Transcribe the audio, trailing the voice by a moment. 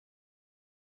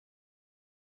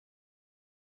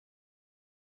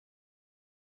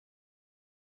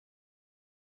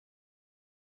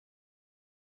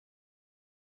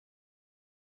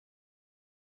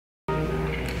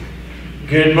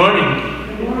Good morning.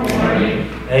 Good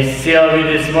morning. Nice to see all of you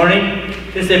this morning.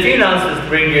 Just a few announcements to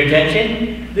bring to your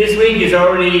attention. This week is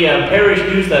already Parish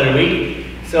Newsletter Week,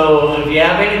 so if you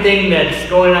have anything that's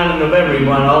going on in November you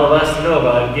want all of us to know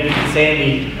about, get it to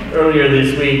Sandy earlier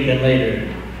this week than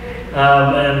later.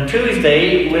 On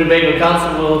Tuesday, Winnebago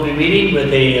Council will be meeting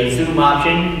with a Zoom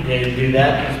option to do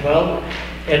that as well.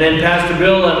 And then Pastor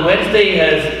Bill on Wednesday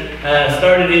has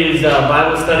started his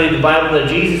Bible study, the Bible that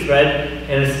Jesus read,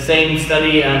 and it's the same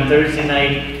study on Thursday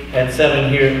night at 7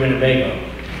 here at Winnebago.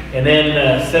 And then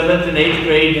 7th and 8th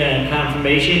grade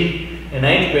confirmation and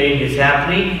 9th grade is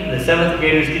happening. The 7th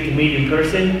graders get to meet in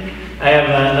person. I have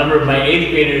a number of my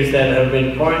 8th graders that have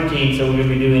been quarantined, so we're going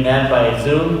to be doing that by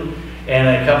Zoom. And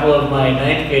a couple of my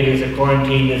 9th graders are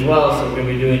quarantined as well, so we're going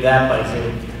to be doing that by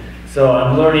Zoom. So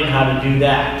I'm learning how to do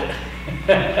that.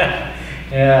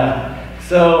 Yeah.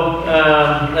 So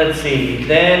let's see.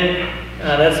 Then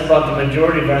that's about the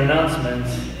majority of our announcements.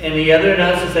 Any other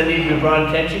announcements that need to be brought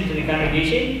attention to the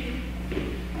congregation?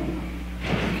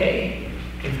 Okay.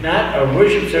 If not, our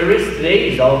worship service today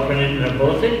is all printed in a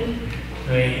bulletin.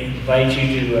 I invite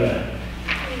you to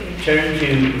turn to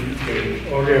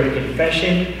the order of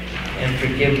confession and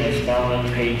forgiveness found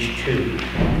on page 2.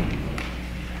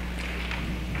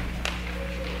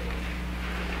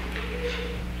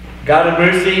 God of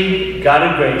mercy, God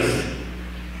of grace,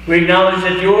 we acknowledge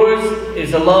that yours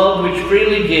is a love which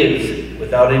freely gives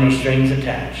without any strings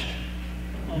attached.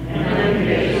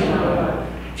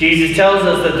 Jesus tells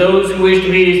us that those who wish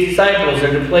to be his disciples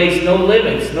are to place no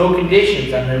limits, no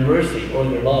conditions on their mercy or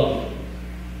their love.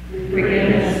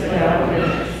 Forgiveness without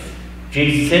limits.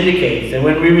 Jesus indicates that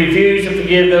when we refuse to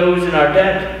forgive those in our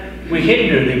debt, we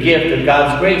hinder the gift of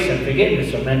God's grace and forgiveness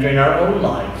from entering our own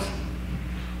lives.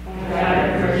 God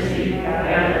of mercy,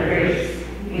 God of grace,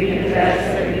 we confess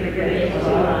that we forget to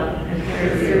love and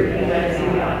serve you as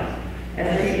you ought,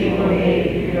 as people made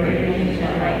in your image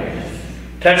and likeness.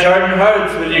 Touch hardened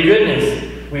hearts with your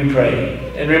goodness, we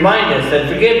pray, and remind us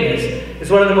that forgiveness is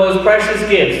one of the most precious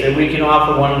gifts that we can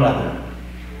offer one another.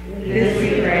 This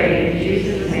we pray in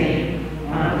Jesus' name.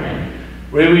 Amen.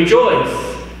 We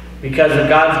rejoice because of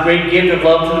God's great gift of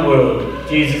love to the world,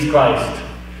 Jesus Christ,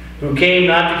 who came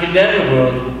not to condemn the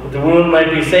world, but the world might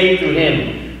be saved through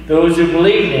him. Those who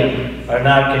believe in him are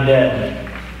not condemned.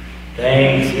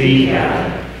 Thanks be to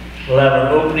God. We'll have our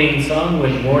opening song,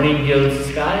 When Morning Gilds the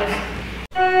Skies.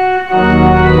 Thank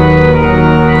you.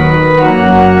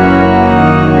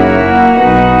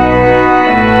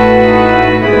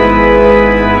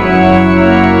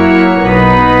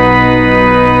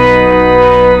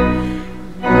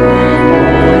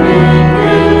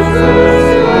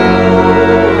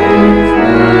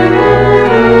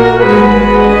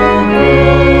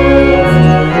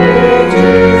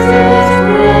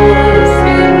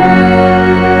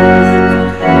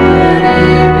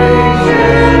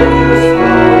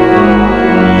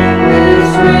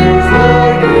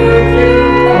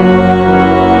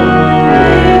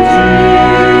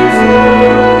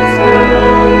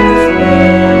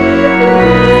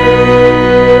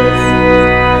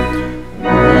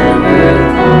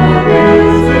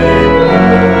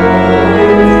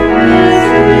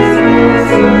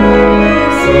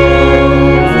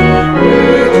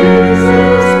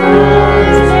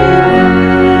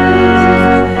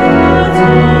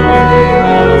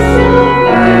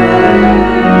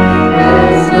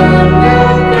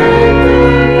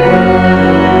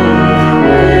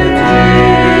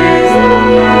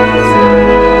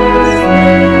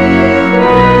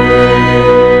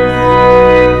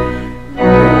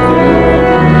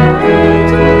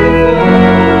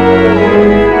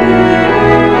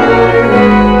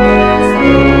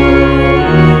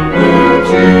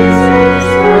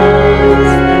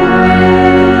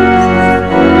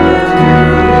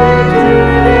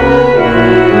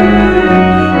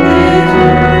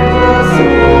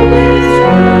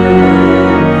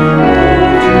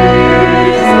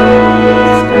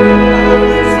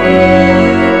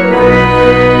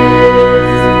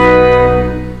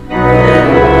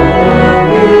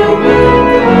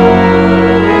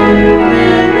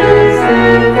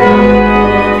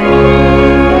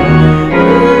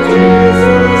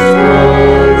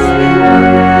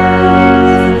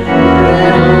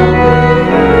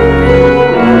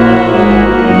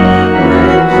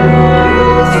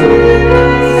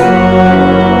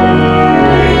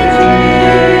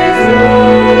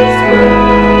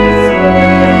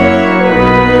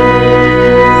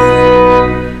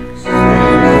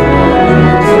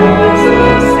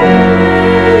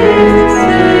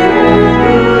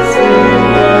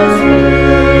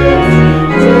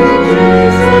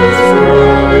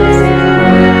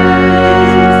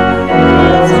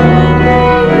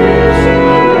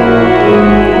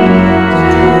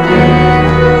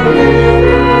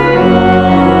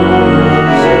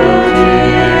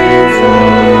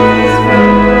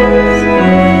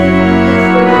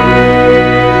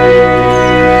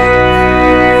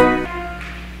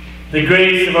 The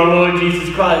grace of our Lord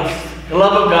Jesus Christ, the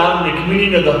love of God, and the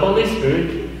communion of the Holy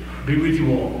Spirit be with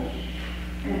you all.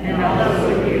 And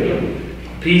also with you.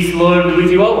 Peace, Lord, be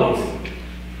with you always.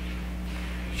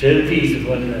 Share the peace with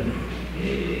one another.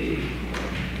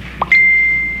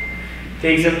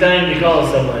 Take some time to call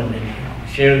someone and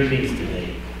share the peace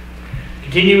today.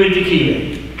 Continue with the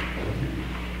key.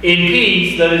 In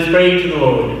peace, let us pray to the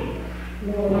Lord.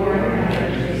 Lord,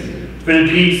 have mercy. For the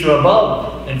peace from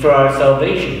above and for our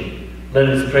salvation, let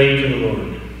us pray to the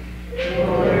Lord.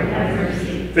 Lord, have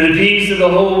mercy. For the peace of the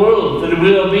whole world, for the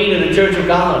well-being of the Church of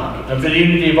God, and for the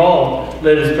unity of all,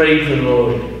 let us pray to the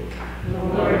Lord.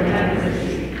 Lord, have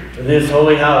mercy. For this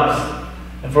holy house,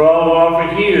 and for all who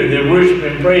offer here their worship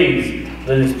and praise,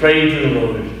 let us pray to the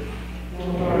Lord.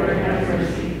 Lord, have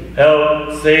mercy.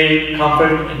 Help, save,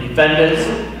 comfort, and defend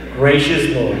us,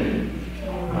 gracious Lord.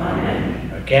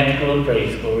 Amen. Our canticle of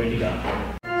praise, glory to God.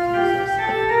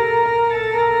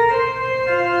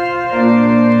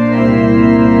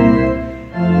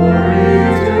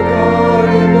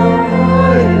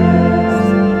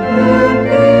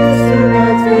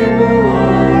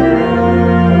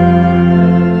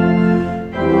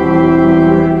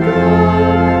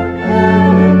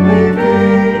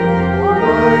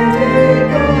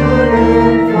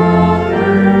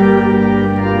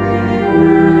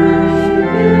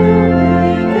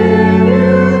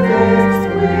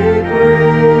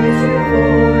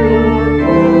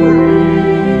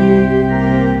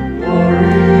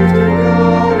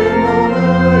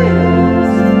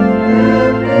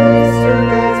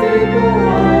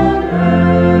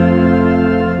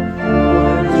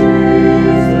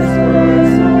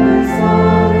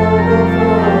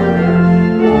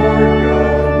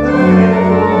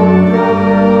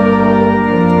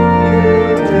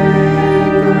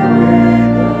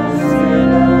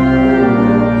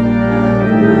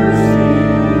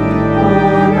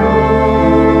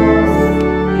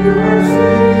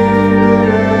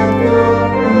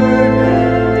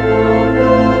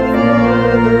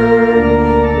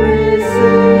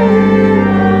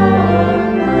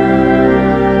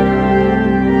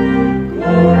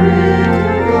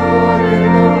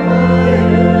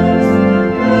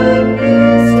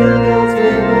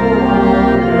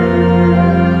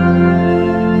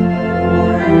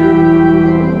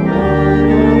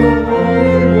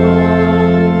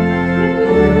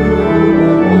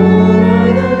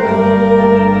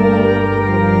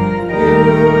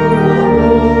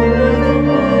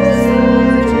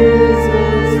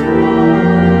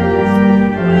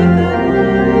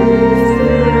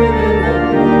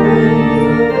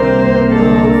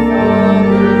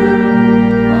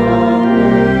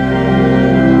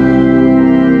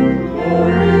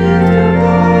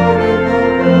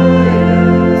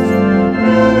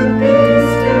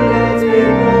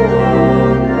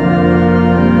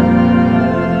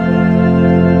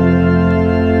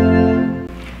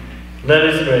 Let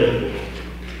us pray.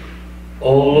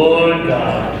 O Lord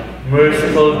God,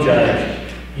 merciful Judge,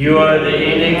 you are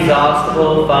the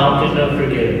inexhaustible fountain of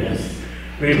forgiveness.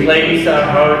 Replace our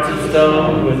hearts of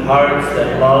stone with hearts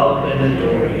that love and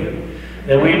adore you,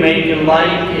 that we may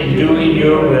delight in doing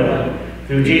your will,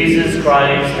 through Jesus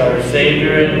Christ, our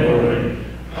Savior and Lord.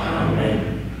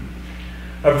 Amen.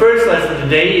 Our first lesson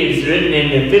today is written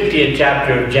in the 50th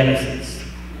chapter of Genesis.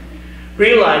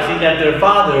 Realizing that their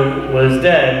father was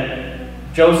dead,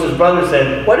 Joseph's brother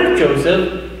said, "What if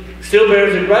Joseph still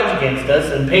bears a grudge against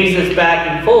us and pays us back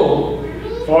in full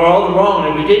for all the wrong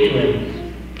that we did to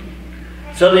him?"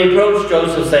 So they approached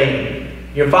Joseph, saying,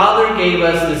 "Your father gave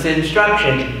us this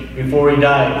instruction before he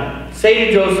died. Say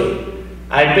to Joseph,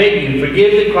 I beg you,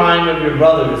 forgive the crime of your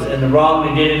brothers and the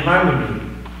wrong they did in harming you.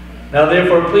 Now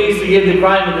therefore please forgive the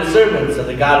crime of the servants of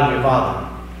the God of your father."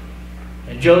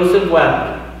 And Joseph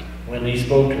wept when he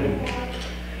spoke to him.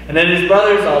 And then his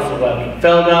brothers also wept, and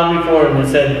fell down before him and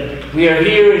said, "We are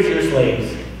here as your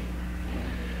slaves."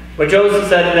 But Joseph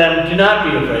said to them, "Do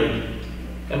not be afraid.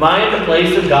 Am I in the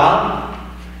place of God?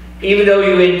 Even though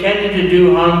you intended to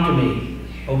do harm to me,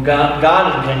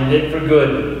 God intended it for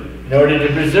good, in order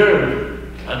to preserve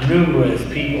a numerous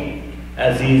people,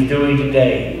 as he is doing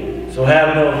today. So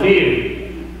have no fear.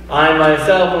 I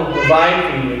myself will provide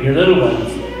for you and your little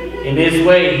ones." In this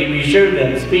way he reassured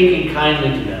them, speaking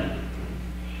kindly to them.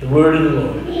 The word of the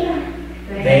Lord.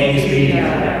 Thanks be to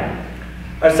God.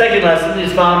 Our second lesson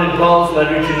is found in Paul's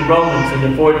letter to the Romans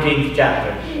in the 14th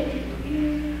chapter.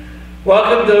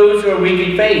 Welcome those who are weak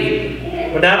in faith,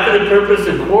 but not for the purpose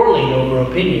of quarreling over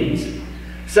opinions.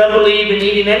 Some believe in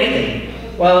eating anything,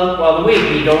 while the weak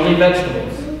eat only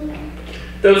vegetables.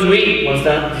 Those who eat must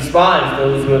not despise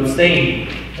those who abstain,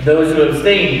 and those who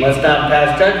abstain must not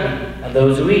pass judgment on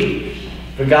those who eat,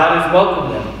 for God has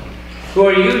welcomed them. Who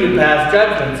are you to pass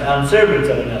judgments on servants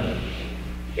of another?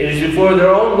 It is before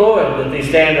their own Lord that they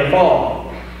stand or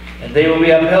fall, and they will be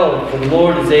upheld, for the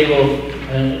Lord is able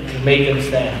to make them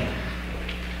stand.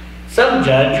 Some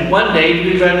judge one day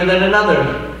to be better than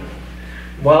another,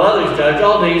 while others judge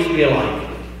all days to be alike.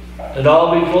 Let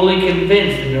all be fully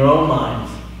convinced in their own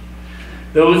minds.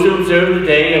 Those who observe the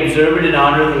day observe it in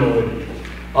honor of the Lord.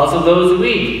 Also those who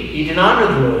eat in honor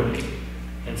of the Lord.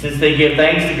 And since they give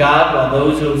thanks to God, while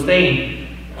those who abstain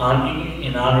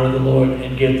in honor of the Lord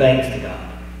and give thanks to God.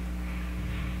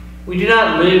 We do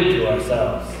not live to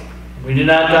ourselves. We do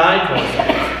not die to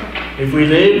ourselves. If we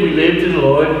live to the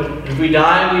Lord. If we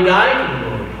die to the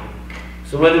Lord.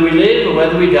 So whether we live or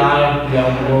whether we die, we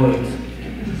are the Lord's.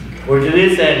 For to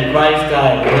this end Christ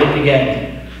died and lived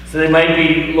again, so they might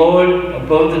be Lord of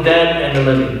both the dead and the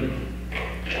living.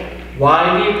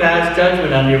 Why do you pass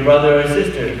judgment on your brother or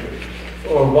sister?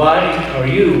 Or why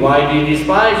do you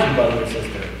despise your brother or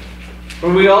sister?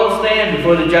 For we all stand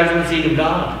before the judgment seat of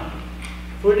God.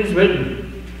 For it is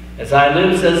written, as I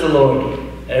live, says the Lord,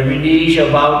 every knee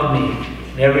shall bow to me,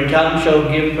 and every tongue shall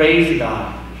give praise to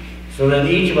God, so that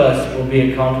each of us will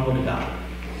be accountable to God.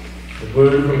 The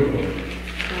word of the Lord.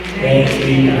 Thanks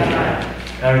be to God.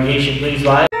 Congregation, please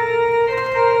rise.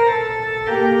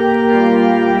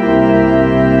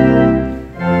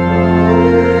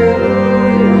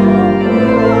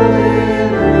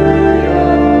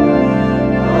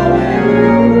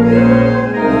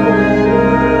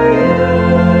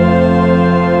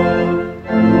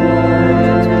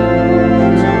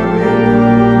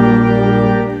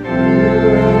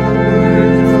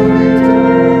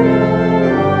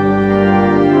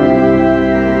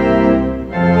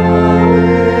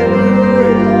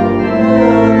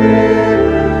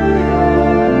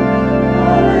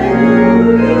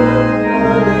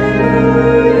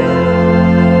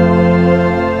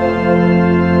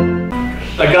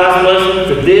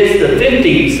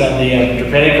 Sunday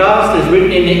after Pentecost is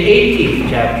written in the 18th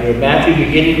chapter of Matthew,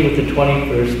 beginning with the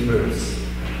 21st verse.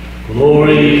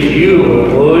 Glory to you, O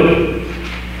Lord.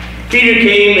 Peter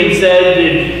came and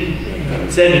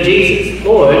said to Jesus,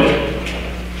 Lord,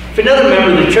 if another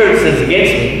member of the church sins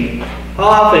against me, how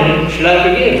often should I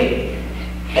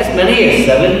forgive? As many as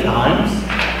 7 times?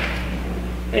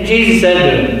 And Jesus said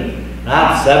to him,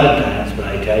 not 7 times, but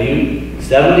I tell you,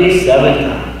 77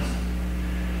 times.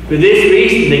 For this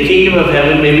reason, the kingdom of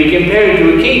heaven may be compared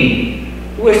to a king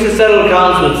who wished to settle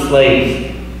accounts with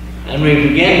slaves. And when he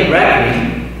began the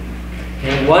reckoning,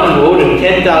 and one who owed him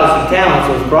 10,000 talents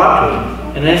was brought to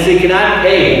him. And as he could not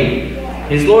pay him,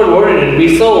 his Lord ordered him to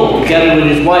be sold, together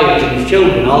with his wife and his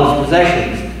children, and all his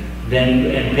possessions,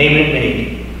 and payment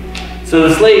made. So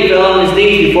the slave fell on his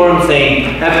knees before him, saying,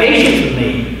 have patience with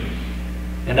me,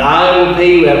 and I will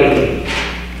pay you everything.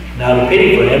 Now to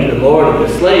pity for him, the Lord of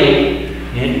the slave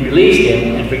and released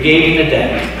him and forgave him the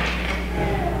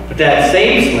debt. But that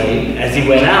same slave, as he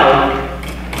went out,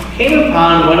 came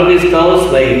upon one of his fellow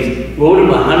slaves, who owed him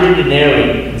 100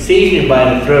 denarii, and seized him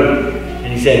by the throat.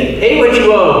 And he said, pay what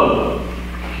you owe.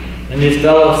 And his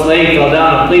fellow slave fell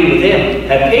down and pleaded with him,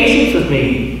 have patience with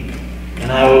me,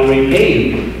 and I will repay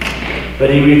you. But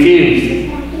he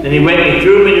refused. Then he went and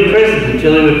threw him into prison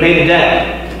until he would pay the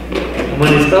debt. And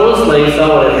when his fellow slaves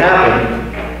saw what had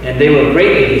happened, and they were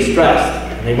greatly distressed,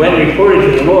 and they went and reported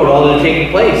to the Lord all that had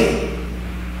taken place.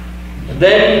 And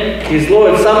then his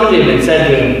Lord summoned him and said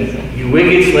to him, you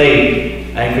wicked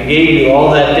slave, I forgave you all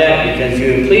that debt because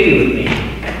you have pleaded with me.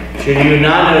 Should you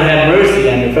not have had mercy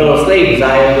on your fellow slave as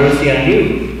I had mercy on you?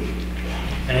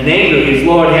 And in anger his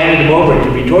Lord handed him over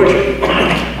to be tortured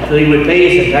until he would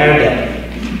pay his entire debt.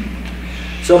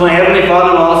 So my heavenly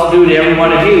Father will also do to every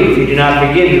one of you if you do not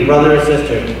forgive your brother or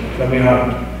sister from your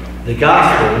heart. The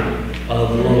gospel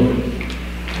of the Lord.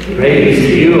 Praise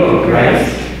to you, O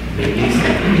Christ. May we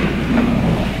stand.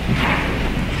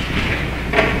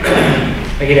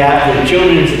 I could ask the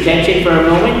children's attention for a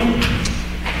moment.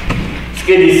 It's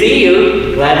good to see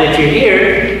you. Glad that you're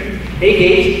here. Hey,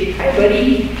 Gage. Hi,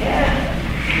 buddy.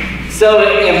 Yeah. So,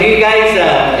 have you guys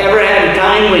ever had a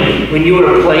time when you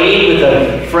were playing with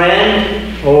a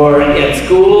friend, or at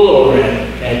school, or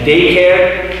at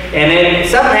daycare, and then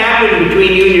something happened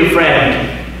between you and your friend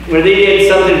where they did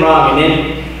something wrong,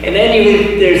 and then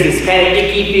there's this kind of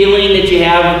icky feeling that you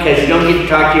have because you don't get to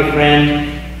talk to your friend?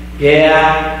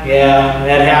 Yeah,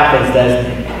 that happens,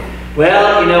 doesn't it?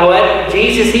 Well, you know what?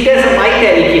 Jesus, he doesn't like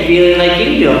that icky feeling like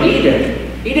you don't either.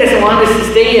 He doesn't want us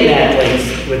to stay in that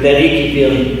place with that icky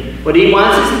feeling. What he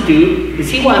wants us to do is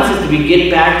he wants us to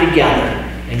get back together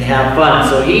and have fun.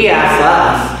 So he asks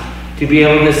us to be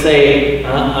able to say,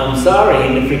 I'm sorry,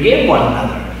 and to forgive one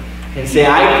another. And say,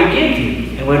 I forgive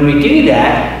you. when we do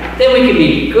that, then we can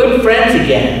be good friends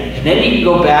again. And then you can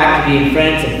go back to being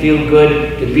friends and feel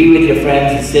good to be with your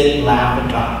friends and sit and laugh and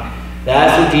talk.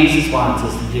 That's what Jesus wants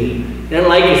us to do. He doesn't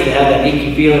like us to have that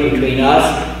icky feeling between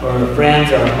us or our friends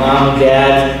or our mom and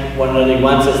dad. One another. He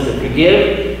wants us to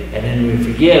forgive, and then we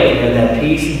forgive. We have that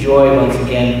peace and joy once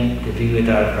again to be with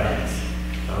our friends.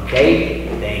 Okay?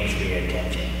 Thanks for your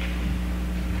attention.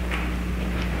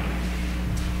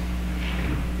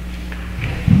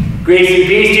 Grace and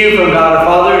peace to you from God our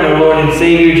Father and our Lord and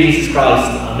Savior Jesus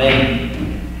Christ.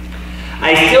 Amen.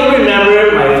 I still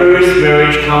remember my first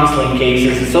marriage counseling case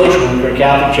as a social worker at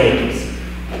Catholic churches.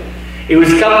 It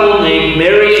was a couple named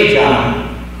Mary and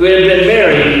John who had been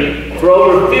married for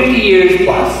over 50 years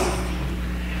plus.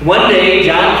 One day,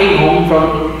 John came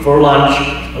home for lunch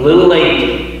a little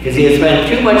late because he had spent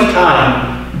too much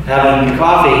time having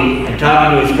coffee and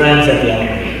talking to his friends at the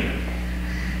elevator.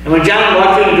 And when John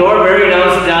walked through the door, Mary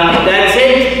announced to John, "That's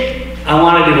it, I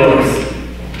want a divorce."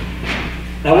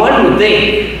 Now one would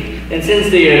think, and since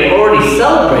they had already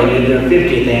celebrated their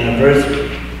 50th anniversary,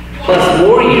 plus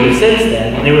more years since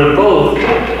then, and they were both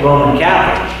Roman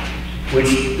Catholic, which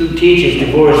teaches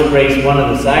divorce breaks one of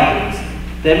the sacraments,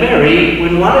 that Mary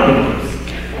wouldn't want a divorce.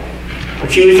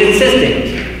 But she was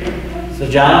insistent. So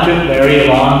John took Mary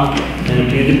along and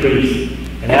to the priest.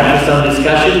 And after some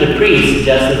discussion, the priest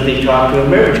suggested that they talk to a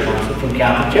marriage counselor from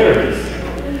Catholic Charities.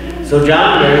 So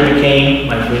John and Mary became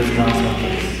my first counseling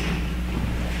case.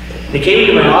 They came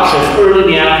to my office early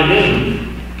in the afternoon,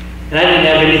 and I didn't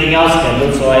have anything else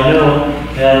scheduled, so I know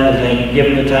that they could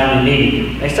give them the time they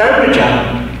needed. I started with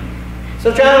John. "So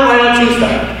John, why don't you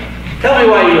start? Tell me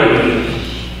why you are here."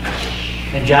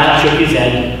 And John shook his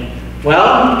head.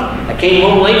 "Well, I came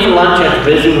home late for lunch after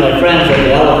visiting with my friends at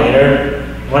the elevator.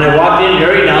 When I walked in,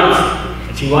 Mary announced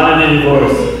that she wanted a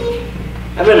divorce.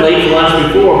 I've been late for lunch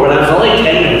before, but I was only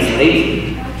 10 minutes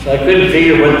late, so I couldn't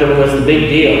figure what was the big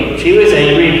deal. She was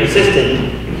angry and persistent.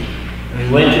 And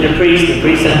we went to the priest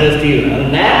sent us to you. Other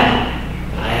than that,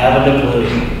 I haven't a clue."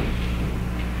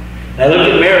 And I looked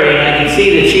at Mary, and I could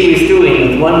see that she was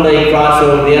stewing with one leg crossed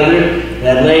over the other.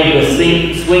 That leg was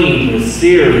swinging with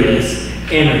serious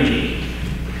energy.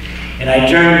 And I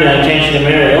turned my attention to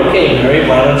Mary. "Okay, Mary,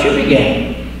 why don't you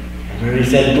begin?" And Mary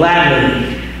said, "Gladly,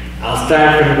 I'll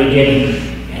start from the beginning."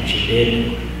 And she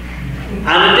did.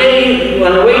 On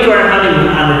the way to our honeymoon,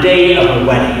 on the day of the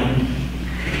wedding,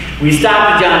 we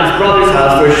stopped at John's brother's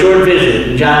house for a short visit.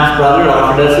 And John's brother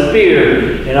offered us a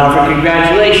beer and offered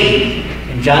congratulations.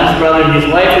 And John's brother and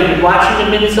his wife had been watching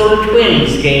the Minnesota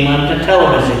Twins game on the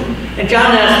television. And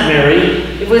John asked Mary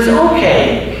if it was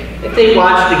okay if they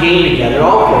watched the game together,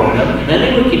 all four of them, and then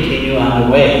they would continue on the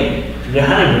way to their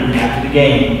honeymoon after the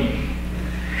game.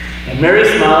 And Mary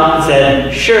smiled and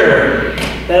said, "Sure,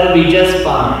 that'll be just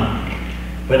fine."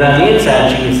 But on the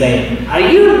inside she was saying, "Are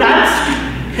you nuts?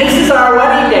 This is our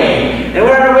wedding day, and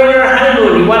we're on our way to our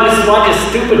honeymoon. You want us to watch a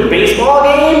stupid baseball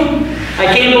game? I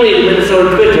can't believe the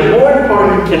Minnesota Twins are more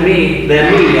important to me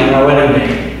than me on our wedding day."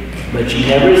 But she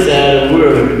never said a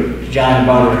word to John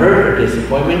about her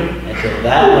disappointment until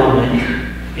that moment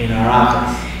in our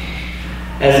office.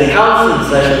 As the counseling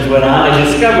sessions went on, I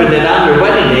discovered that on their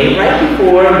wedding day, right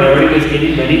before Mary was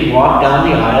getting ready to walk down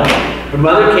the aisle, her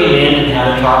mother came in and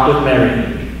had a talk with Mary.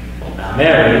 "Now,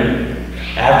 Mary,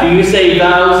 after you say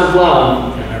vows of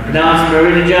love and are pronounced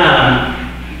Mary to John,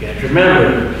 you have to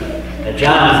remember that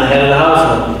John is the head of the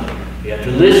household. You have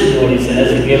to listen to what he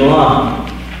says and get along."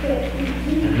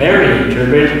 And Mary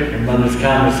interpreted her mother's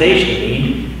conversation to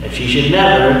mean that she should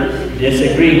never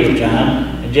disagree with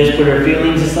John and just put her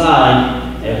feelings aside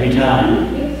every time.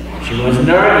 She wasn't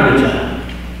arguing with John.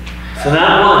 So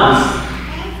not once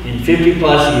in 50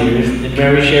 plus years did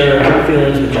Mary share her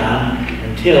feelings with John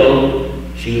until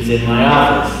she was in my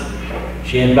office.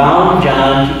 She had bound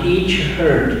John to each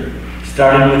hurt,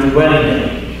 starting with wedding day.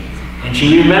 And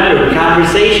she remembered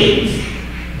conversations,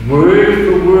 word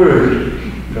for word,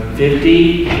 from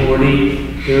 50, 40,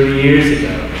 30 years ago.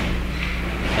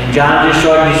 And John just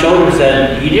shrugged his shoulders and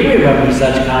said, "He didn't remember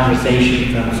such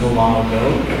conversations from so long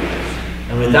ago."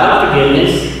 And without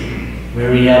forgiveness,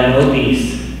 Mary had no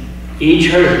peace. Each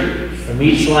hurt, from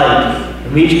each slight,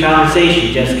 from each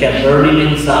conversation just kept burning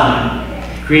inside,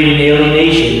 creating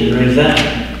alienation and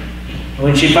resentment. And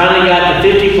when she finally got to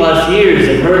 50 plus years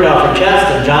of hurt off her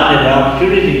chest, and John had the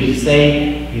opportunity to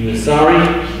say he was sorry,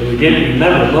 but he didn't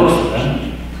remember most of them,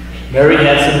 Mary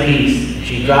had some peace.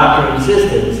 She dropped her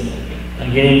insistence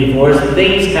on getting divorced, and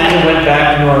things kind of went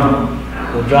back to normal.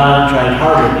 Well, John tried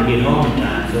harder to get home in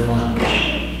time for lunch.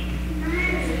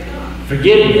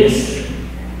 Forgiveness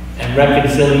and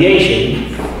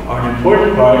reconciliation are an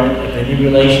important part of any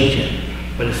relationship.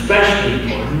 but especially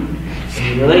important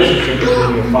in your relationship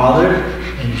between your Father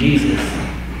and Jesus,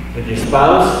 with your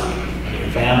spouse, and your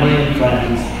family and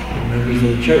friends, and members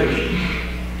of the church.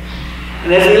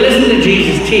 And as we listen to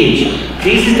Jesus teach,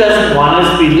 Jesus doesn't want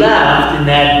us to be left in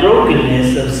that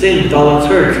brokenness of sin with all its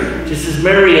hurts, just as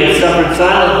Mary had suffered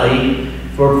silently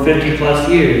for 50 plus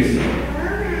years.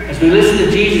 As we listen to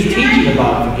Jesus teaching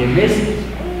about forgiveness,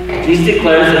 Jesus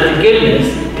declares that forgiveness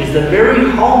is the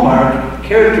very hallmark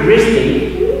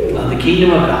characteristic of the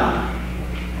kingdom of God.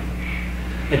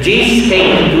 That Jesus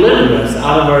came to deliver us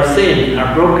out of our sin,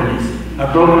 our brokenness,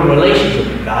 our broken relationship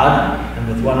with God and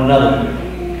with one another.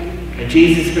 That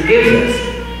Jesus forgives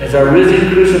us as our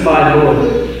risen, crucified Lord.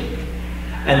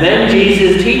 And then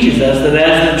Jesus teaches us that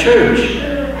as the church,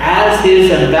 as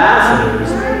His ambassadors,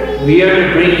 we are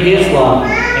to bring His love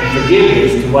and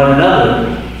forgiveness to one another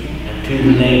and to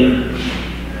the neighbor.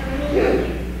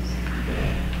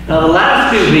 Now, the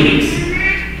last few weeks,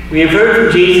 we have heard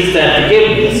from Jesus that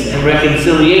forgiveness and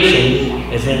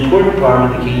reconciliation is an important part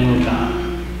of the kingdom of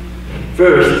God.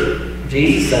 First,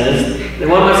 Jesus says that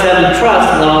one must have the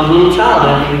trust along with a little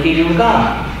child into the kingdom of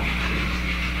God.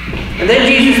 And then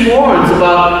Jesus warns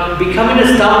about becoming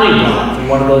a stumbling block for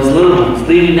one of those little ones,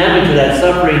 leading them into that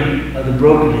suffering of the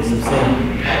brokenness of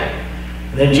sin.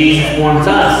 And then Jesus warns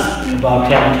us about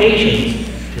temptations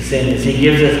to sin, as He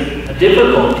gives us a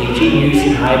difficult teaching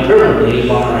using hyperbole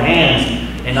about our hands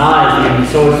and eyes being the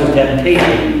source of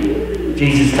temptation.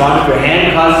 Jesus taught, if your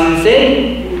hand causes you to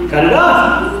sin, cut it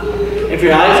off. If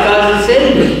your eyes cause you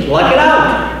to sin, pluck it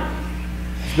out.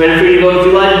 It's better for you to go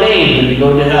through life vain than to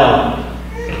go to hell.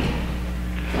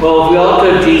 Well, if we all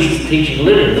took Jesus' teaching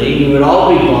literally, we would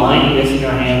all be blind, missing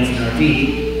our hands and our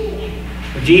feet.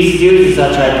 But Jesus uses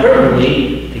such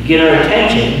hyperbole to get our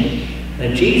attention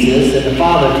that Jesus and the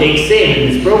Father take sin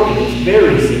and His brokenness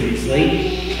very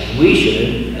seriously, and we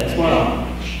should as well.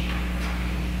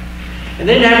 And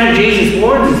then after Jesus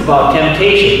warns us about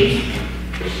temptations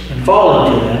and fall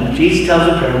into them, Jesus tells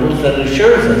the parables that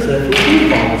assures us that if we do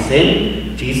fall into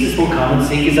sin, Jesus will come and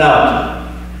seek us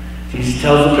out. Jesus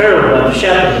tells the parable about the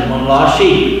shepherd and one lost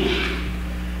sheep.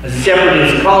 As the shepherd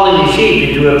is calling his sheep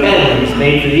into a pen that is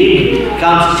made for the evening, he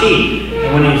counts the sheep,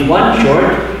 and when he's one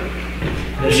short,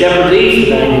 the shepherd leaves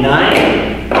the 99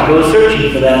 and goes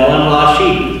searching for that one lost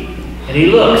sheep. And he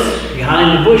looks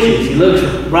behind the bushes, he looks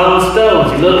around the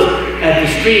stones, he looks at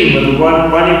the stream with the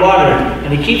running water,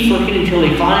 and he keeps looking until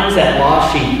he finds that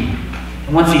lost sheep.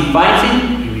 And once he finds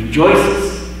it, he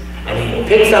rejoices, and he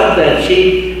picks up that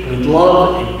sheep with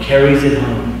love and carries it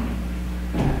home.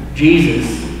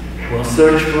 Jesus will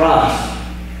search for us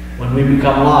when we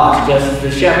become lost, just as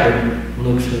the shepherd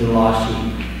looks for the lost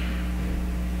sheep.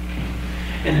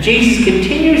 And Jesus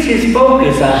continues His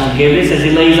focus on forgiveness as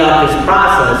He lays out this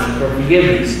process for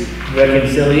forgiveness and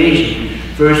reconciliation.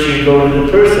 First, you go to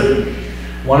the person,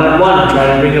 one-on-one, and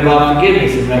try to bring about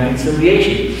forgiveness and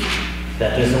reconciliation. If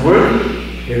that doesn't work,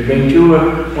 you bring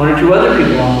one or two other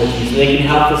people along with you so they can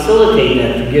help facilitate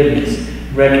that forgiveness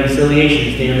and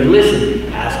reconciliation. They are to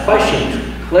listen, ask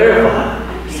questions,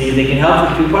 clarify, see if they can help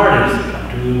the two parties come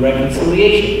to a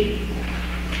reconciliation.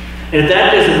 And if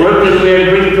that doesn't work, then we are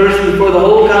to bring the person before the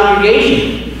whole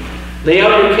congregation. Lay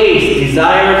out your case,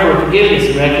 desire for forgiveness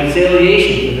and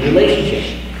reconciliation for the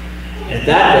relationship. And if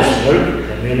that doesn't work,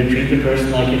 then we are to treat the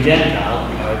person like a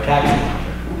Gentile or a tax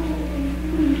collector.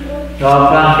 Now,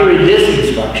 upon hearing this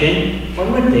instruction,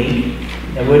 one would think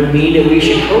that would mean that we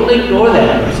should totally ignore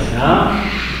that person,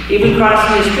 huh? Even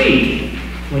crossing the street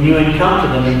when you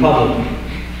encounter them in public.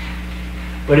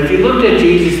 But if you looked at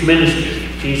Jesus' ministry,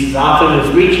 Jesus often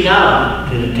was reaching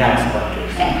out to the tax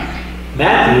collectors.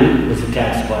 Matthew was a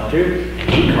tax collector, and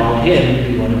he called him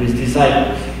to be one of his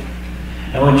disciples.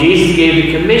 And when Jesus gave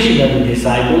the commission of the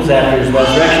disciples after His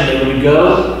resurrection, they were to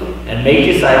go and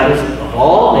make disciples of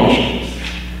all nations,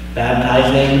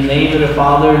 baptizing them in the name of the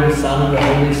Father and the Son and the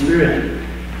Holy Spirit,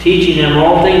 teaching them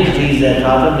all things Jesus had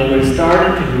taught them. They were to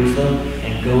start in Jerusalem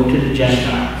and go to the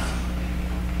Gentiles.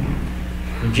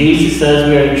 When Jesus says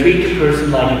we are to treat the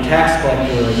person like a tax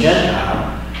collector or a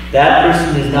Gentile, that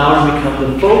person is now to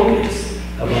become the focus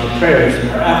of our prayers and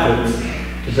our efforts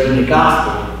to bring the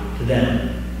gospel to them.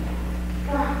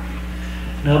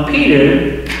 Now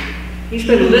Peter, he's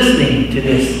been listening to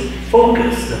this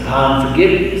focus upon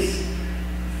forgiveness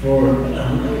for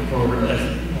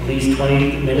at least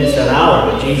 20 minutes, an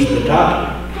hour that Jesus has been talking.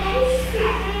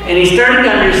 And he's starting to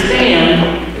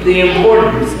understand the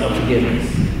importance of forgiveness.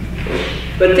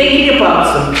 But thinking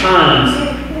about some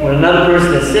times when another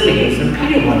person is sinned against him,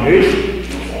 Peter wonders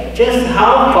just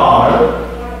how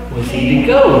far was he to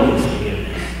go with his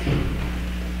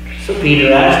forgiveness. So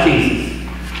Peter asked Jesus,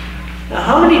 now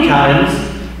how many times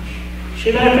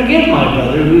should I forgive my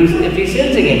brother if he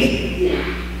sins against me?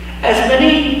 As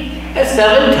many as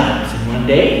 7 times in one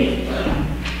day?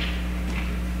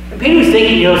 And Peter was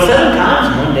thinking, 7 times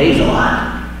in one day is a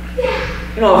lot.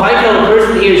 If I tell a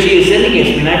person he or she has sinned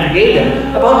against me and I forgave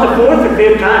them, about the 4th or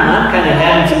 5th time, I'm kind of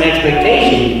having some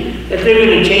expectation that they're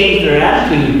going to change their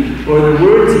attitude or their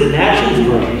words and actions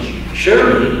for me.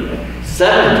 Surely,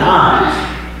 7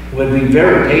 times would be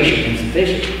very patient and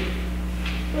sufficient.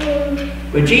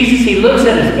 But Jesus, he looks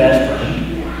at his best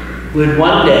friend, who would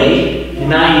one day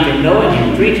deny even knowing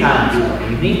him 3 times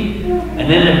one evening, and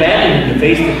then abandon him to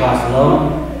face the cross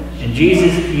alone. And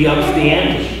Jesus, he ups the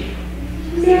ante.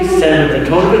 He said with a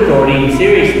tone of authority and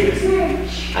seriousness,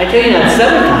 I tell you not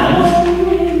 7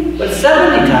 times, but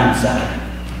 70 times 7.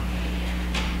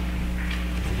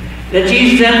 Then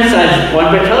Jesus emphasizes the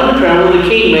point by telling the parable of the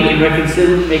king make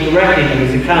a reckoning of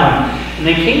his account. And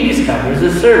the king discovers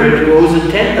a servant who owes him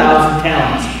 10,000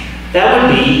 talents. That would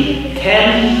be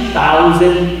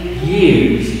 10,000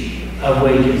 years of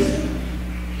wages.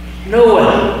 No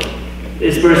way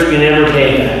this person can ever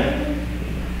pay that.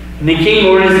 And the king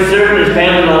orders the servant and his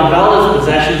family and all his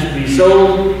possessions to be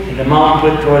sold and the amount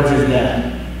put towards his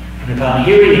debt. And upon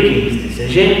hearing the king's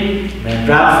decision, the man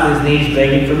drops on his knees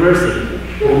begging for mercy.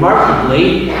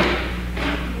 Remarkably,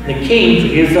 the king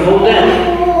forgives the whole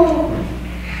debt.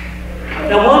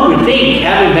 Now one would think,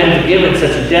 having been forgiven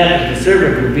such a debt, that the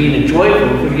servant would be in a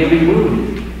joyful, forgiving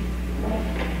mood.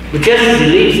 But just as he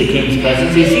leaves the king's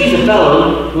presence, he sees a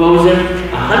fellow who owes him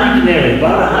 100 denarii,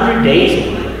 about 100 days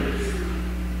of labor.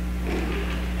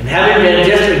 And having been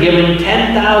just forgiven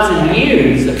 10,000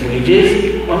 years of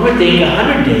wages, one would think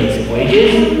 100 days of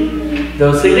wages,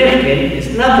 though significant,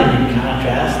 is nothing in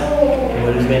contrast to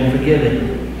what has been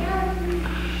forgiven.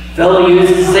 The fellow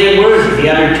uses the same words as he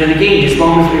uttered to the king just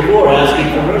moments before, asking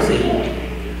for mercy.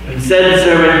 Instead, the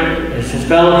servant is his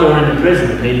fellow thrown into prison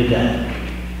to pay the debt.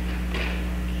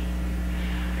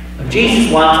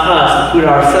 Jesus wants us to put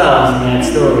ourselves in that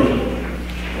story.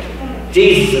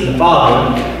 Jesus and the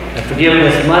Father have forgiven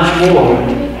us much more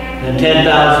than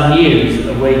 10,000 years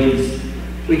of wages.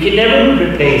 We can never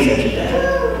repay such a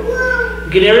debt.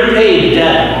 We can never pay the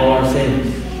debt of all our sins.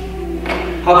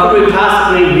 How could we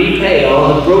possibly repay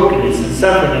all the brokenness and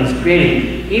suffering that is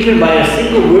created, even by a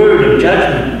single word of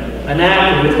judgment, an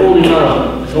act of withholding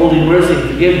love, withholding mercy and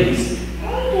forgiveness?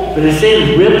 But the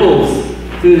sin ripples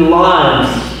through the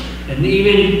lives and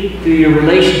even through your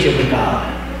relationship with God.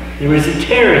 There is a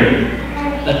tearing,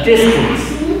 a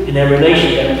distance in that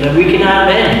relationship that we cannot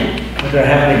mend with our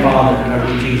Heavenly Father, our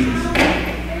Lord Jesus.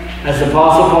 As the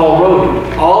Apostle Paul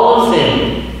wrote, all have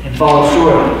sinned and fall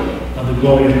short of the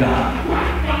glory of God.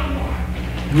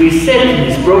 We sit in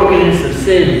this brokenness of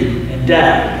sin and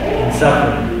death and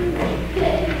suffering.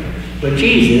 But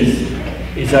Jesus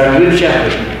is our good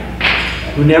shepherd,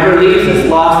 who never leaves us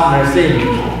lost in our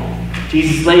sins.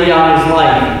 Jesus laid down his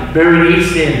life, bearing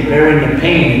each sin, bearing the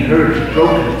pain and hurt and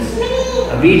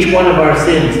brokenness of each one of our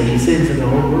sins and the sins of the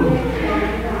whole world.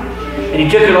 And he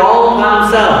took it all upon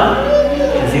himself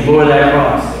as he bore that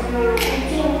cross.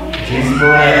 Jesus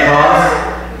bore that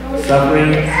cross,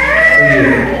 suffering for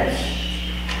you.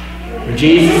 For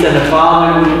Jesus and the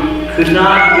Father could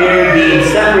not bear being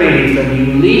separated from you,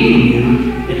 leaving you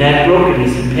in that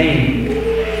brokenness and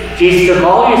pain. Jesus took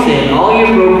all your sin, all your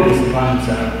brokenness upon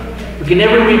himself. We can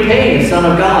never repay the Son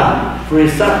of God for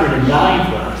his suffering and dying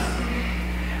for us.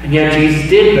 And yet Jesus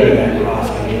did bear that cross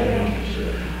for you.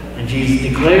 And Jesus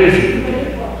declares you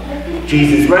forgiven.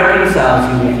 Jesus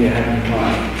reconciles you with your Heavenly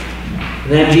Father.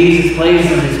 And then Jesus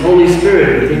places his Holy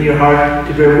Spirit within your heart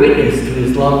to bear witness to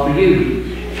his love for you.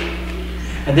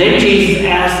 And then Jesus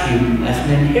asks you, as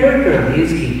an inheritor of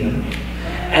his kingdom,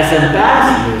 as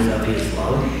ambassadors of his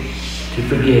love, to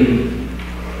forgive.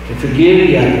 To forgive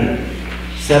the other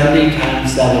 70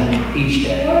 times 7 each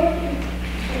day.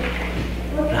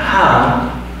 Now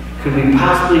how could we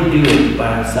possibly do it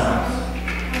by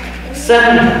ourselves?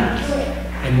 7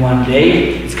 times in one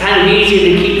day. It's kind of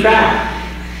easy to keep track.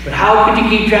 But how could you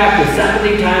keep track of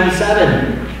 70 times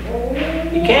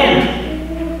 7? You can't.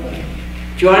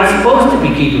 You aren't supposed to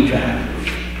be keeping track.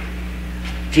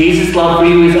 Jesus' love for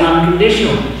you is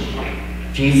unconditional.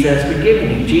 Jesus has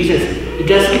forgiven you. Jesus, he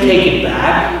doesn't take it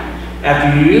back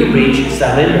after you reach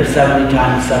 7 or 70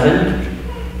 times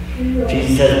 7.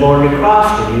 Jesus has borne the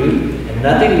cross for you, and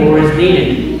nothing more is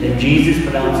needed than Jesus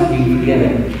pronouncing you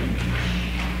forgiven.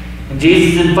 And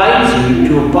Jesus invites you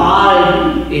to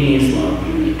abide in his love,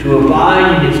 to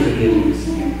abide in his forgiveness.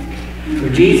 For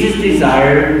Jesus'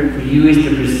 desire for you is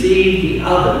to perceive the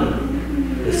other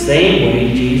the same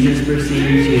way Jesus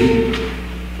perceives you,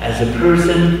 as a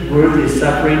person worth his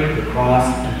suffering, the cross,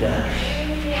 and death.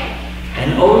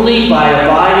 only by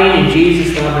abiding in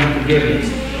Jesus' love and forgiveness,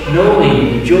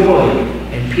 knowing the joy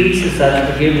and peace of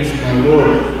such forgiveness from our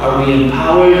Lord, are we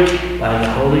empowered by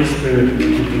the Holy Spirit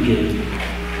to forgive.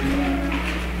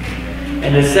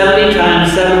 And the 70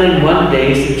 times 7 in one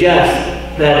day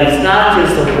suggests that it's not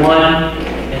just a one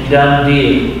and done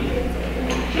deal.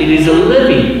 It is a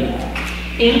living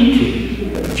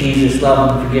into Jesus'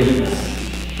 love and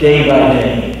forgiveness, day by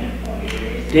day.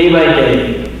 Day by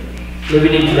day,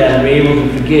 living into that, we're able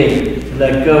to forgive, to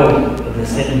let go of the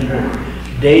sin and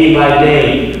hurt. Day by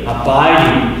day,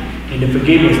 abiding in the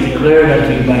forgiveness declared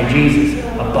unto you by Jesus,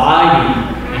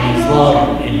 abiding in His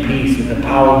love and peace with the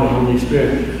power of the Holy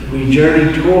Spirit. We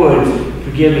journey towards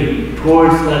forgiving,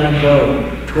 towards letting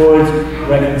go, towards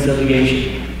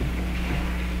reconciliation.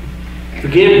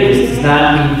 Forgiveness does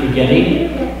not mean forgetting,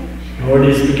 nor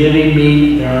does forgiving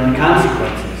mean there aren't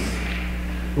consequences.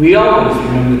 We always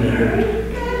remember the hurt.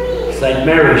 It's like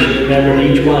Mary, she remembered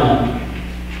each one.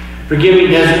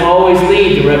 Forgiving doesn't always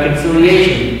lead to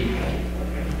reconciliation,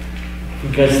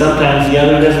 because sometimes the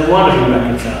other doesn't want to be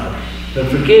reconciled. But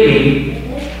forgiving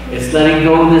is letting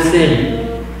go of the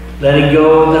sin, letting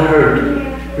go of the hurt.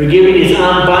 Forgiving is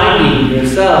unbinding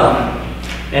yourself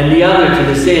and the other to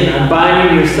the sin,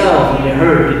 unbinding yourself and the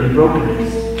hurt and the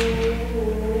brokenness.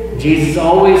 Jesus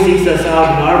always seeks us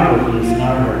out in our brokenness and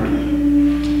our hurt.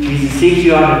 Jesus seeks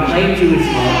you out and claims you His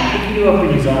love, picking you up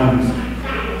in His arms.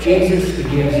 Jesus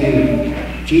forgives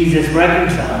you. Jesus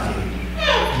reconciles you.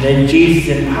 And then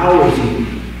Jesus empowers you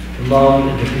to love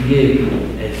and to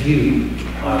forgive as you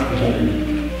are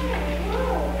forgiven.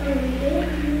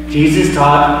 Jesus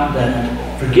taught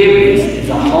that forgiveness is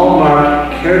a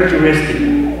hallmark characteristic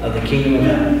of the kingdom of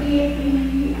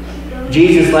heaven.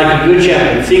 Jesus, like a good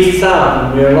shepherd, seeks us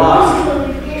out when we are lost,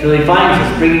 till He finds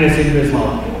us, bringing us into His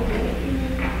love.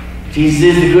 Jesus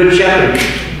is the good shepherd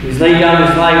who has laid down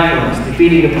His life for us,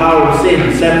 defeating the power of sin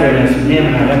and separating us from Him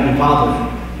and our Heavenly Father.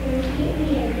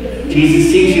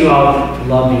 Jesus seeks you out to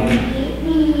love you.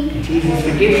 And Jesus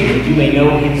forgives you that you may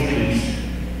know His peace.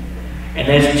 And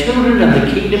as children of the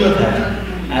kingdom of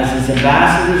heaven, as His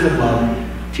ambassadors of love,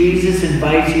 Jesus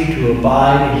invites you to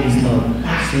abide in His love,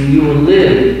 so you will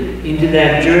live into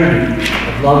that journey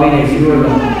of loving as you are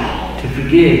loved, to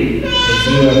forgive as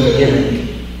you are forgiven.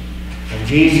 And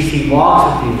Jesus, He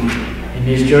walks with you in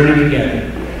this journey together,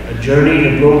 a journey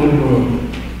in a broken world,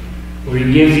 where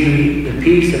He gives you the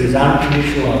peace of His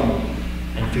unconditional love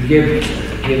and forgiveness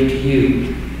as a gift to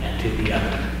you and to the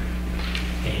other.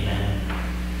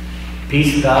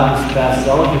 Peace of God that surpasses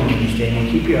all human understanding.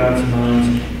 Keep your hearts and minds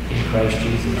in Christ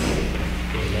Jesus.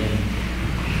 Amen.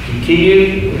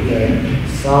 Continue with our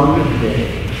song of the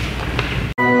day.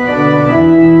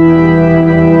 Thank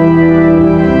you.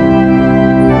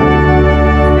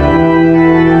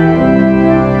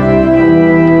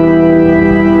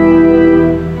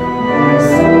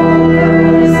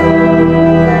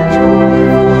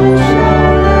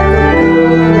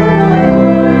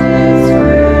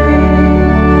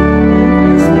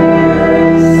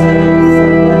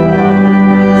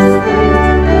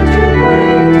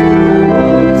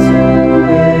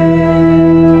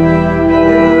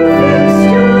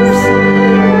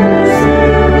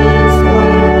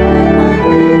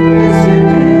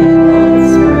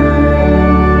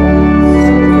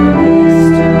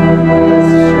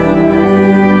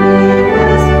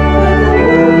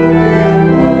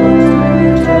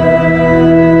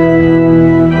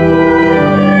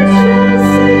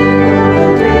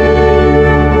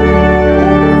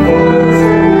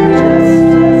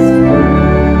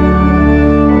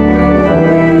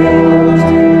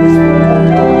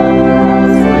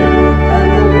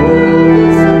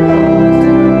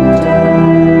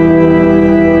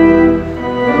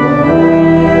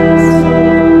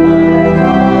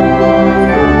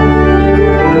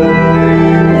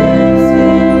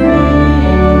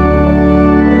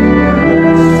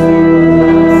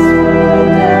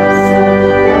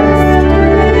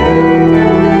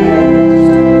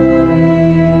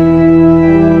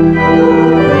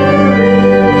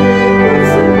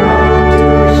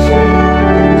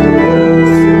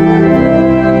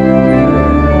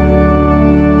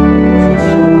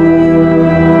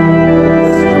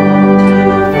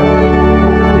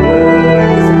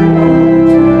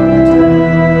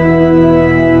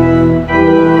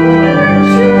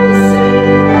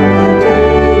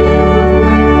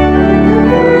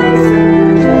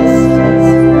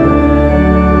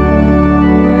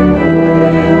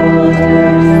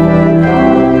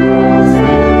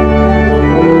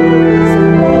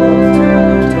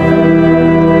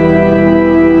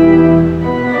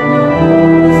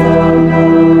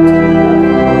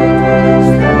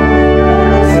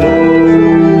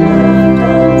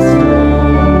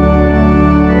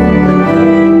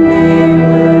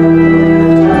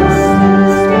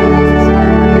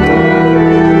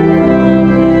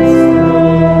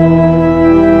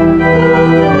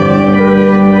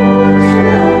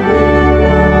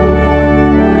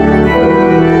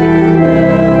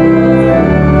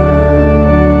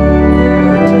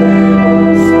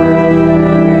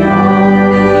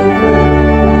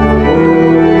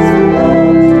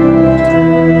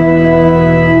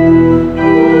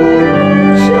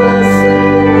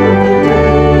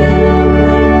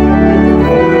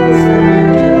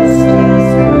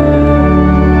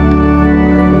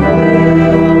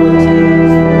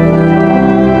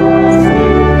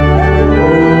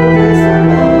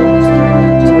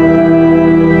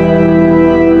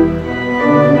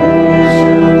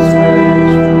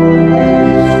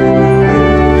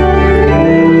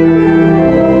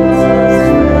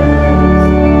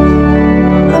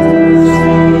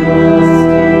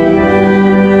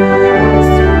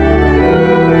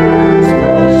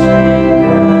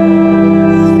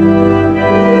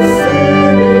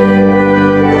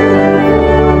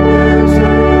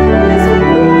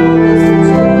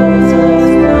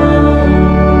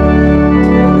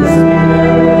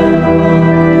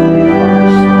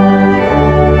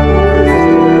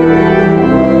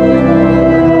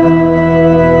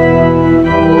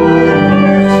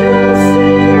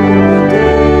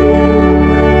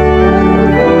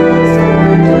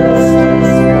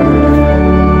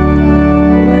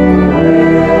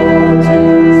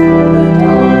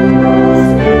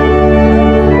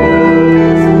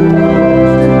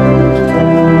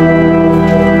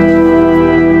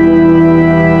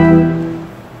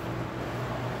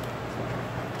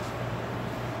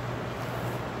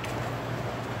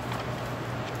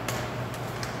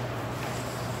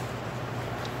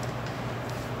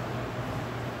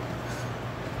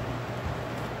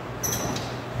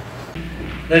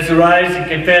 Let's arise and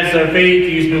confess our faith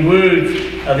using the words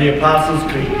of the Apostles'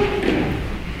 Creed.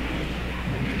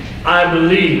 I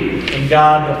believe in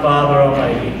God the Father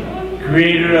Almighty,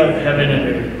 creator of heaven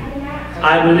and earth.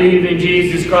 I believe in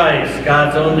Jesus Christ,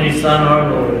 God's only Son,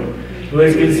 our Lord, who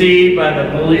was conceived by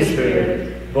the Holy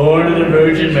Spirit, born of the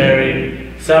Virgin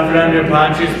Mary, suffered under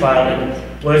Pontius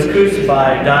Pilate, was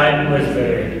crucified, died, and was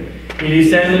buried. He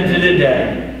descended to the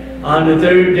dead. On the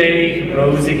third day he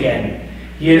rose again.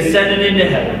 He ascended into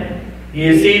heaven. He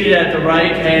is seated at the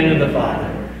right hand of the Father.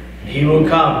 And he will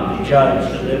come to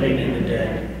judge the living and the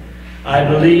dead. I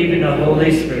believe in the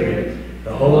Holy Spirit,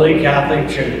 the Holy Catholic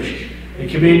Church, the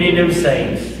communion of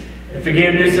saints, the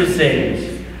forgiveness of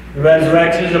sins, the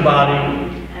resurrection of the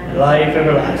body, and life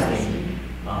everlasting.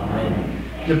 Amen.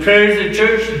 The prayers of the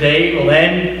church today will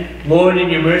end. Lord, in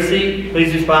your mercy,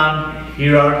 please respond,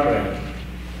 hear our prayer.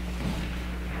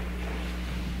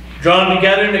 Drawn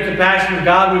together in the compassion of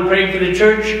God, we pray for the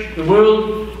church, the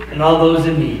world, and all those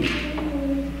in need.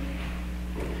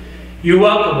 You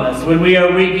welcome us when we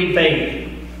are weak in faith.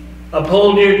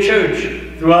 Uphold your church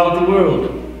throughout the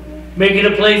world. Make it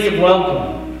a place of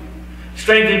welcome.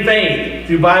 Strengthen faith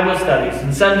through Bible studies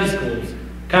and Sunday schools,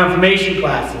 confirmation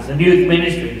classes, and youth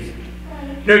ministries.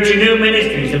 Nurture new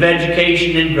ministries of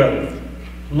education and growth.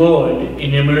 Lord,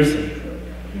 in your mercy.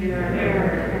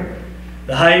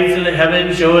 The heights of the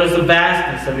heavens show us the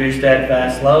vastness of your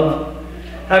steadfast love.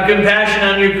 Have compassion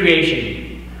on your creation.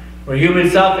 Where human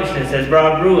selfishness has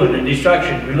brought ruin and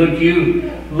destruction, we look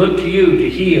to you to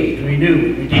heal, to renew,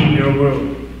 and redeem your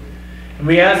world. And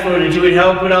we ask, Lord, that you would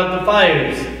help put out the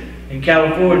fires in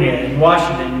California and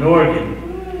Washington and Oregon,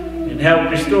 and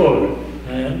help restore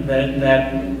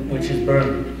that which is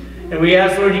burned. And we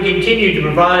ask, Lord, you continue to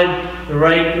provide the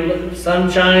right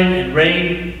sunshine and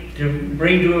rain to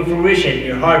bring to fruition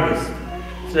your harvest,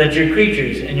 so that your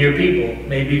creatures and your people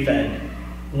may be fed.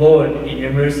 Lord, in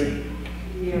your mercy.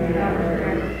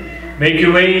 Make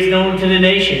your ways known to the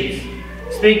nations.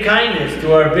 Speak kindness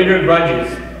to our bitter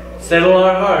grudges. Settle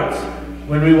our hearts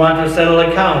when we want to settle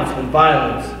accounts with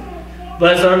violence.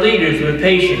 Bless our leaders with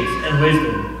patience and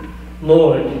wisdom.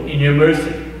 Lord, in your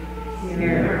mercy.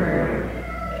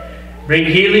 Bring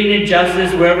healing and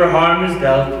justice wherever harm is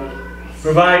dealt.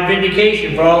 Provide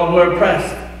vindication for all who are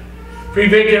oppressed. Free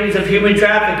victims of human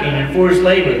trafficking and forced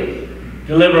labor.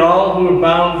 Deliver all who are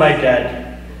bound by debt.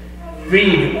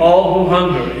 Feed all who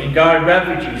hunger and guard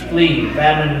refugees fleeing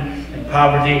famine and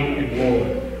poverty and war.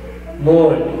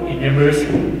 Lord, in your mercy.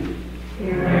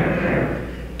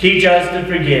 Teach us to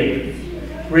forgive.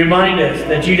 Remind us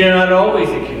that you do not always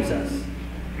accuse us.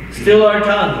 Still our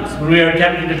tongues when we are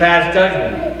tempted to pass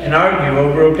judgment and argue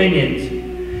over opinions.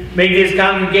 Make this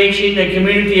congregation a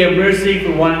community of mercy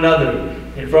for one another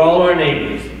and for all our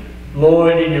neighbors.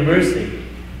 Lord, in your mercy.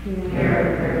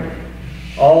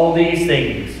 All these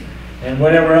things, and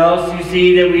whatever else you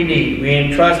see that we need, we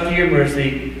entrust to your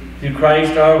mercy through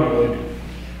Christ our Lord.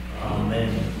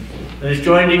 Amen. Let us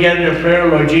join together in prayer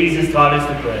Lord Jesus taught us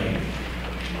to pray.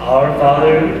 Our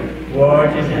Father, who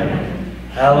art in heaven,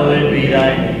 hallowed be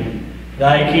thy name.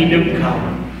 Thy kingdom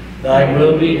come, thy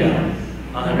will be done,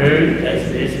 on earth as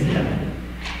it is in heaven.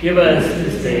 Give us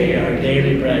this day our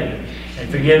daily bread, and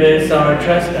forgive us our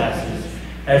trespasses,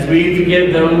 as we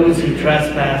forgive those who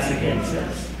trespass against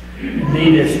us. And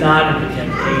lead us not into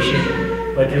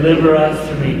temptation, but deliver us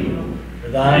from evil. For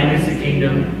thine is the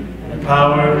kingdom, and the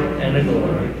power, and the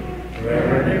glory,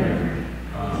 forever and ever.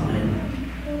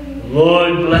 Amen.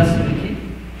 Lord bless and keep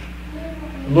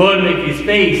you. Lord make his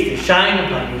face to shine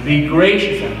upon you, be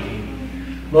gracious unto you.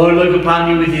 Lord look upon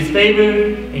you with his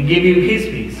favor, and give you his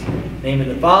peace. In the name of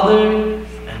the Father,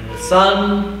 and of the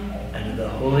Son, and of the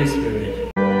Holy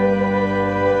Spirit. Amen.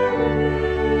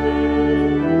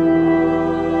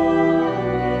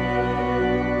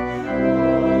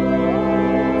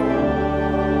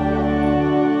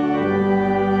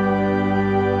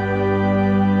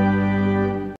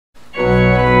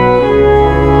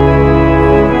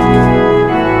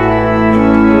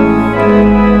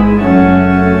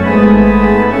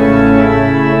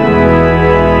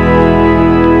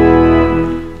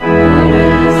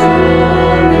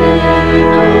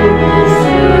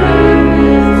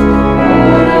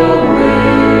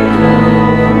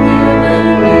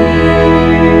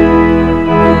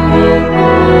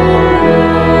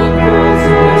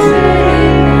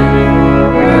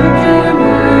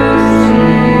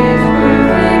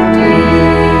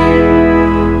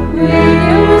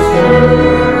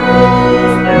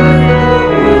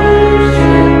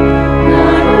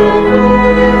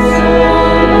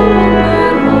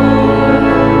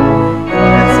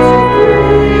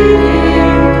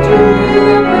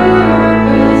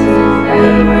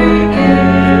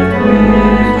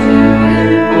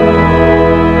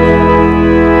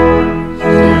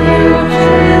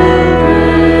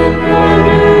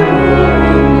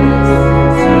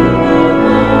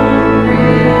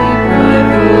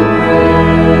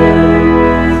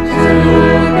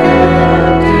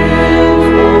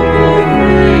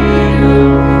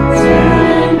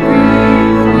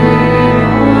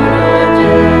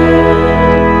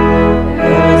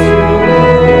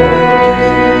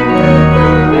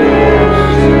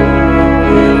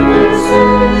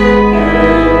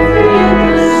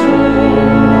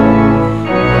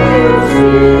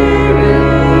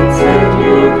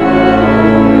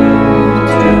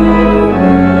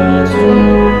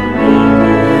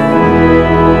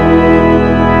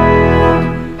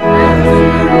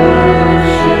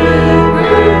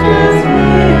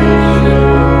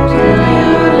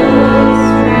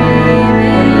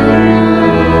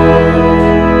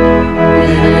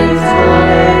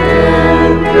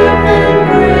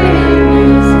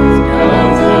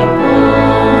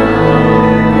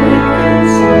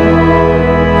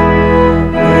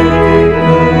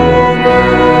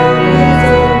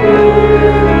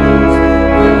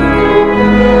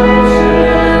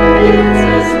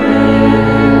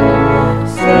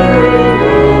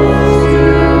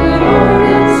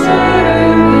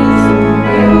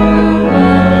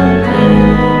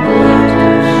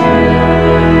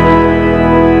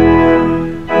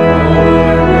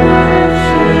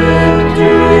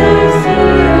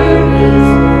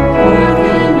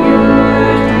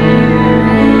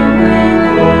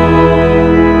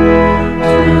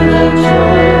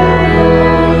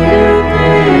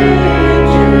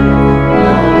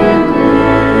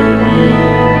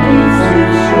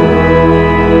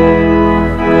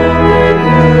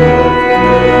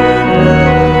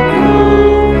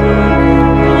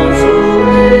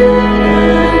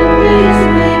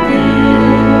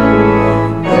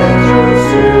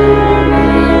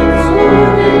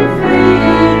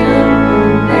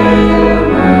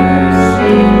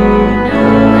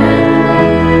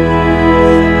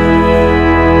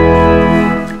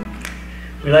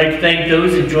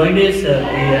 those who joined us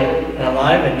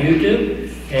live on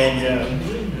YouTube. And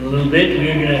in a little bit,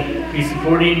 we're going to be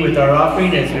supporting with our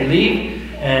offering as we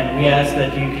leave. And we ask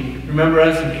that you can remember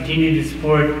us and continue to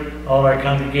support all of our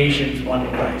congregations, one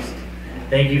in Christ.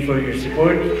 Thank you for your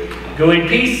support. Go in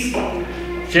peace.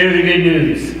 Share the good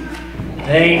news.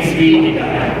 Thanks be to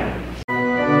God.